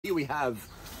Here we have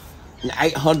an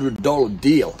 $800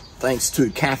 deal, thanks to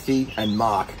Kathy and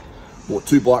Mark. Bought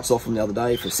two bikes off them the other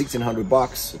day for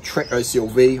 $1,600, a Trek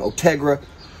OCLV, Ultegra,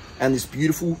 and this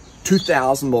beautiful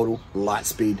 2000 model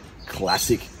Lightspeed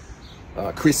Classic.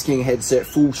 Chris King headset,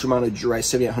 full Shimano Dura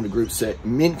 7800 group set,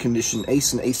 mint condition,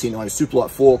 Easton EC90 Superlight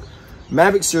fork,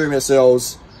 Mavic Serum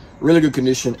SLs, really good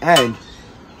condition, and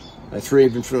they threw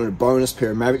even a bonus pair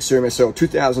of Mavic Serum SL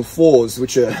 2004s,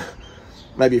 which are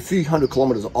maybe a few hundred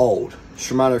kilometers old.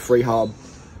 Shimano free hub,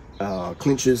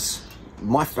 clinches,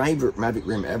 my favorite Mavic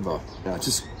rim ever.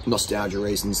 Just nostalgia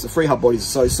reasons. The free hub bodies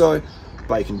are so-so,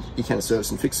 but you can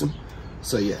service and fix them.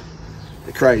 So yeah,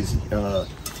 they're crazy.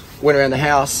 Went around the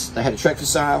house, they had a Trek for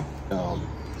sale,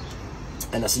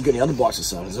 and I said, "You got any other bikes for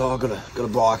sale?" He said, "Oh, I got a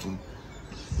bike," and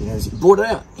he brought it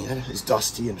out. It's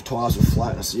dusty and the tires were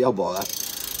flat. And I said, "Yeah, I'll buy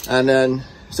that." And then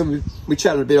so we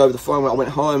chatted a bit over the phone. I went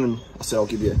home and I said, "I'll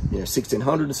give you,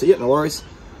 1,600." And said, "Yeah, no worries,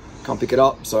 come pick it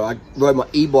up." So I rode my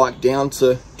e-bike down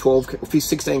to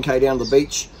 16k down to the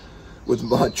beach with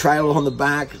my trailer on the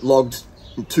back, logged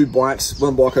two bikes,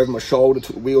 one bike over my shoulder,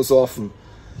 took the wheels off, and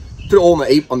put it all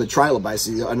on the trailer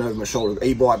basically, and over my shoulder.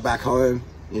 E-bike back home,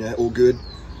 all good.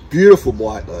 Beautiful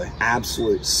bike though,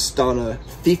 absolute stunner.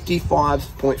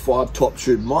 55.5 top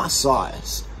tube, my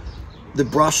size. The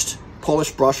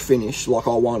polished brush finish like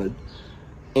I wanted,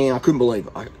 and I couldn't believe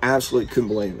it. I absolutely couldn't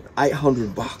believe it.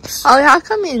 $800. Oh, how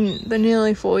come in the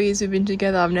nearly 4 years we've been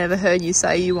together, I've never heard you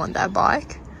say you want that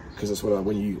bike? Because that's what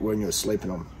when you're asleep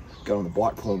and I'm going on the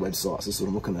bike porn websites, this is what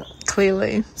I'm looking at.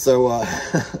 Clearly. So,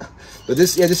 but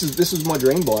this was my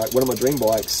dream bike. One of my dream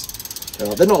bikes.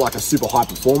 They're not like a super high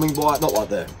performing bike, not like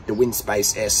the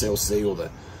Windspace SLC or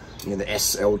the the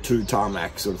SL2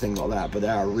 tarmac sort of thing like that. But they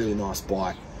are a really nice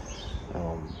bike.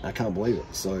 I can't believe it.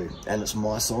 So, and it's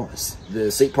my size.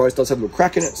 The seat post does have a little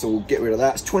crack in it, so we'll get rid of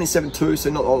that. It's 27.2, so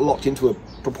not locked into a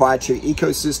proprietary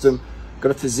ecosystem.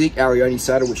 Got a Physique Arione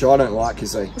saddle, which I don't like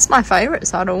because it's my favourite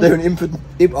saddle. They're an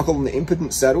I call them the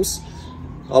impedant saddles.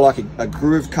 I like a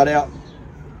groove cutout,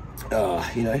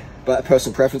 but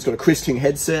personal preference. Got a Chris King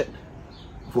headset.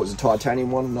 I thought it was a titanium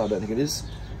one. No, I don't think it is.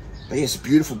 But yeah, it's a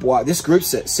beautiful bike. This group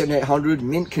set, 7800,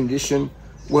 mint condition,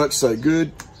 works so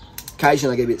good.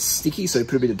 Occasionally I get a bit sticky, so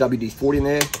put a bit of WD-40 in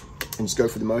there and just go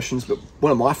through the motions. But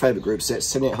one of my favourite group sets,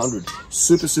 7800,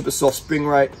 super soft spring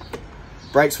rate.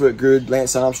 Brakes work good.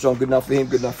 Lance Armstrong, good enough for him,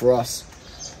 good enough for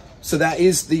us. So that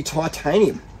is the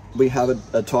titanium. We have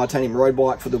a titanium road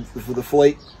bike for the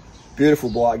fleet. Beautiful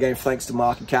bike. Again, thanks to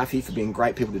Mark and Kathy for being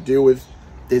great people to deal with.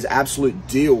 There's absolute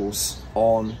deals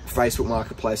on Facebook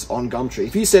Marketplace, on Gumtree.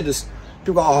 If you said this,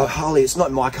 people go, "Oh, Harley, it's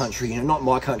not my country, not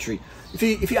my country."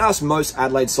 If you ask most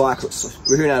Adelaide cyclists,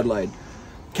 we're here in Adelaide,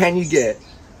 can you get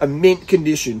a mint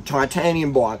condition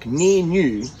titanium bike near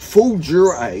new, full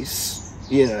Dura Ace,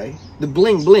 the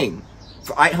bling bling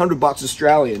for $800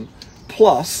 Australian,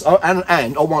 plus, and I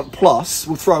want plus,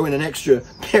 we'll throw in an extra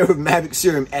pair of Mavic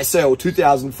Serum SL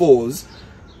 2004s,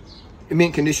 in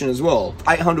mint condition as well,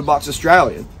 $800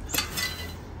 Australian.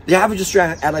 The average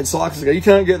Australian Adelaide cyclist go, "You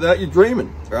can't get that, you're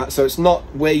dreaming," right? So it's not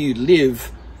where you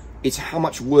live, it's how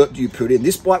much work do you put in.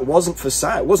 This bike wasn't for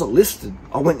sale, it wasn't listed.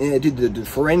 I went in there, did the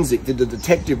forensic, did the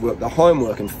detective work, the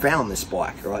homework, and found this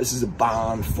bike, right? This is a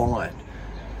barn find.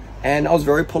 And I was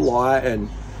very polite and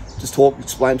just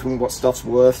explained to him what stuff's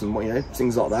worth and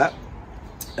things like that.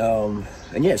 And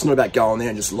yeah, it's not about going there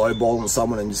and just lowballing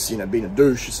someone and just being a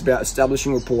douche. It's about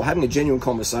establishing rapport, having a genuine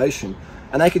conversation,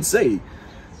 and they could see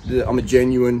that I'm a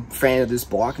genuine fan of this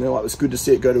bike, and they're like, "It's good to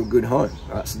see it go to a good home."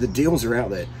 Right? So the deals are out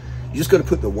there. You just got to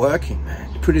put the work in,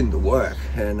 man. You put in the work,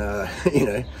 and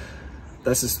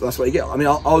that's what you get. I mean,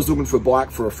 I was looking for a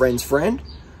bike for a friend's friend.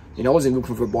 I wasn't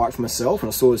looking for a bike for myself, and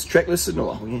I saw this Trek listed, and I'm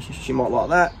like, well, she might like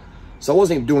that. So I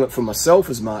wasn't even doing it for myself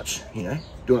as much,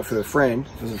 doing it for a friend,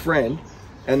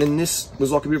 and then this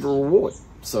was like a bit of a reward.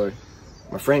 So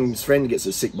my friend's friend gets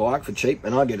a sick bike for cheap,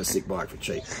 and I get a sick bike for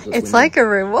cheap. It's like a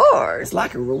reward. It's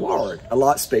like a reward, a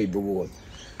Lightspeed reward.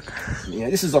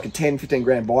 This is like a 10-15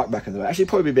 grand bike back in the day. Actually,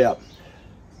 probably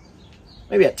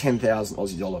maybe about 10,000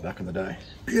 Aussie dollar back in the day.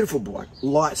 Beautiful bike,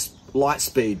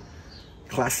 Lightspeed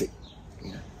Classic.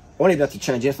 I won't even have to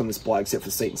change anything on this bike except for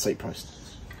the seat and seat post.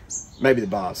 Maybe the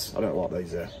bars. I don't like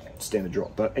these standard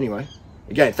drop. But anyway,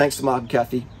 again, thanks to Mark and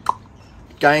Kathy.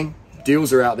 Gang,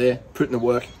 deals are out there. Put in the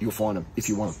work. You'll find them if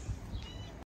you want them.